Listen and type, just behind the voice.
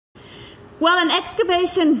Well, an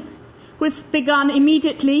excavation was begun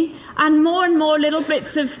immediately, and more little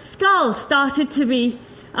bits of skull started to be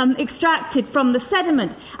extracted from the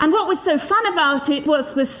sediment. And what was so fun about it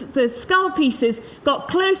was the skull pieces got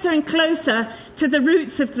closer and closer to the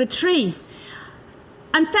roots of the tree.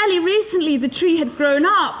 And fairly recently the tree had grown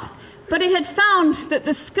up, but it had found that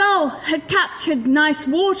the skull had captured nice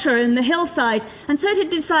water in the hillside, and so it had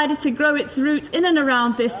decided to grow its roots in and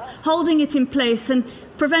around this, holding it in place and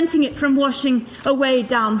preventing it from washing away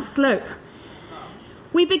down the slope.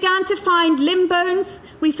 We began to find limb bones,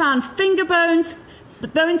 we found finger bones, the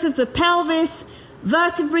bones of the pelvis,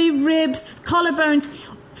 vertebrae, ribs, collarbones,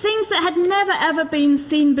 things that had never ever been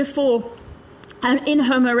seen before in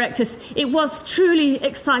Homo erectus. It was truly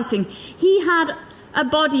exciting. He had a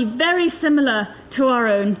body very similar to our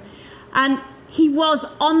own, and he was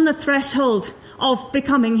on the threshold of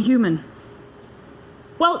becoming human.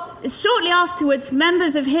 Well, shortly afterwards,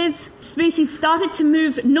 members of his species started to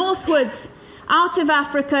move northwards out of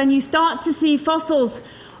Africa, and you start to see fossils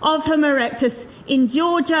of Homo erectus in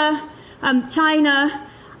Georgia, China,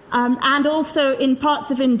 and also in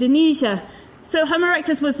parts of Indonesia. So Homo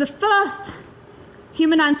erectus was the first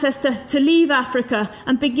human ancestor to leave Africa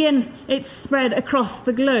and begin its spread across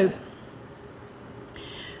the globe.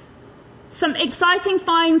 Some exciting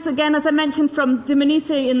finds, again, as I mentioned, from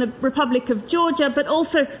Dmanisi in the Republic of Georgia, but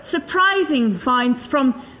also surprising finds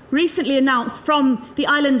from recently announced from the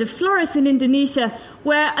island of Flores in Indonesia,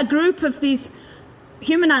 where a group of these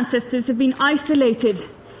human ancestors have been isolated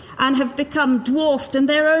and have become dwarfed, and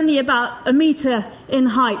they're only about a meter in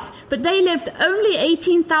height. But they lived only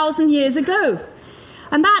 18,000 years ago.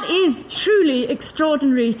 And that is truly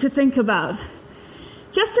extraordinary to think about.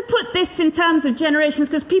 Just to put this in terms of generations,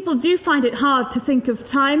 because people do find it hard to think of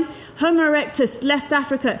time, Homo erectus left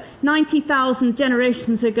Africa 90,000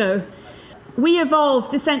 generations ago. We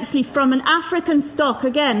evolved essentially from an African stock,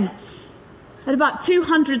 again, at about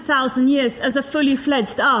 200,000 years as a fully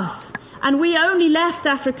fledged us. And we only left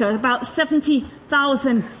Africa about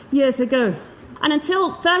 70,000 years ago. And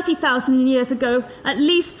until 30,000 years ago, at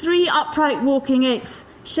least 3 upright walking apes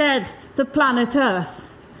shared the planet Earth.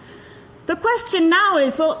 The question now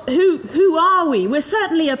is, well, who are we? We're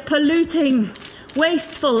certainly a polluting,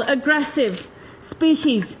 wasteful, aggressive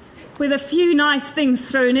species with a few nice things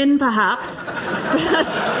thrown in, perhaps. But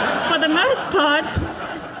for the most part,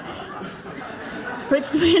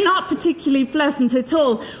 we're not particularly pleasant at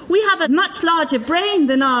all. We have a much larger brain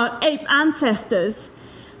than our ape ancestors.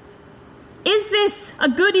 Is this a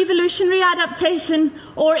good evolutionary adaptation,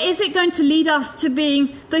 or is it going to lead us to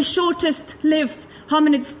being the shortest-lived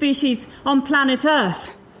hominid species on planet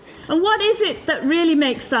Earth? And what is it that really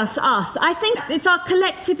makes us us? I think it's our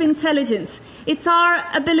collective intelligence. It's our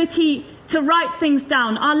ability to write things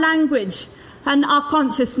down, our language, and our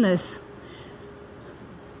consciousness.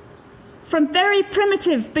 From very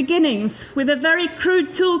primitive beginnings, with a very crude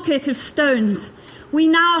toolkit of stones, we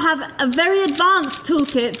now have a very advanced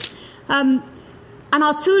toolkit. And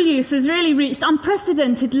our tool use has really reached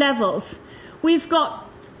unprecedented levels. We've got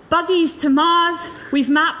buggies to Mars, we've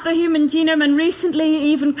mapped the human genome, and recently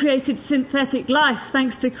even created synthetic life,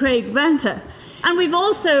 thanks to Craig Venter. And we've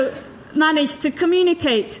also managed to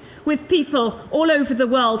communicate with people all over the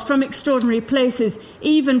world from extraordinary places,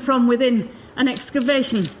 even from within an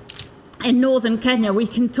excavation in northern Kenya. We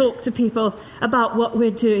can talk to people about what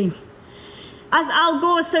we're doing. As Al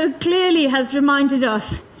Gore so clearly has reminded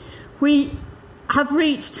us, we have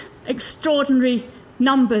reached extraordinary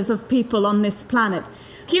numbers of people on this planet.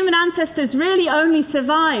 Human ancestors really only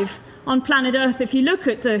survive on planet Earth, if you look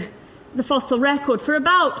at the fossil record, for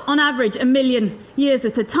about, on average, 1 million years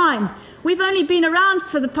at a time. We've only been around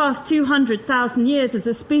for the past 200,000 years as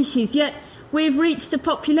a species, yet we've reached a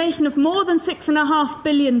population of more than 6.5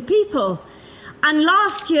 billion people. And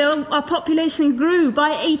last year, our population grew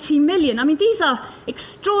by 80 million. I mean, these are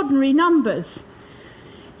extraordinary numbers.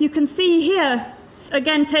 You can see here,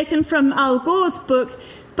 again taken from Al Gore's book,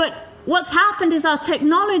 but what's happened is our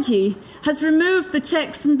technology has removed the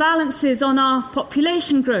checks and balances on our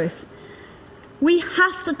population growth. We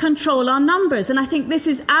have to control our numbers, and I think this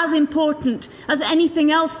is as important as anything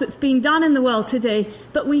else that's being done in the world today,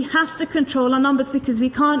 but we have to control our numbers because we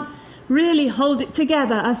can't really hold it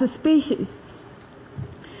together as a species.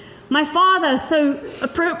 My father so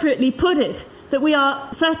appropriately put it, that we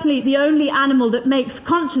are certainly the only animal that makes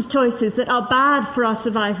conscious choices that are bad for our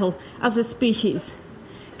survival as a species.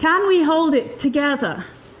 Can we hold it together?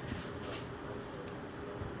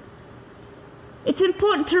 It's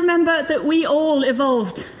important to remember that we all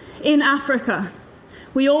evolved in Africa.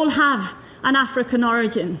 We all have an African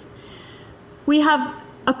origin. We have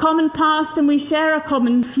a common past and we share a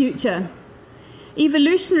common future.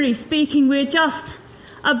 evolutionary speaking, we're just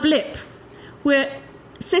a blip. We're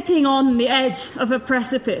sitting on the edge of a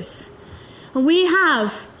precipice. And we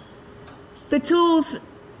have the tools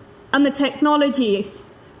and the technology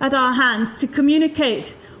at our hands to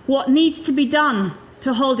communicate what needs to be done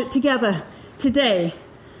to hold it together today.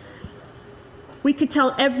 We could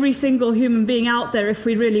tell every single human being out there if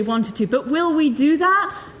we really wanted to, but will we do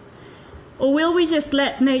that? Or will we just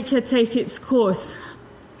let nature take its course?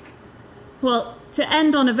 Well, to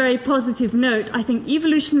end on a very positive note, I think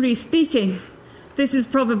evolutionary speaking, this is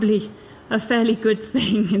probably a fairly good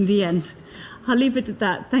thing in the end. I'll leave it at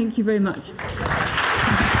that. Thank you very much.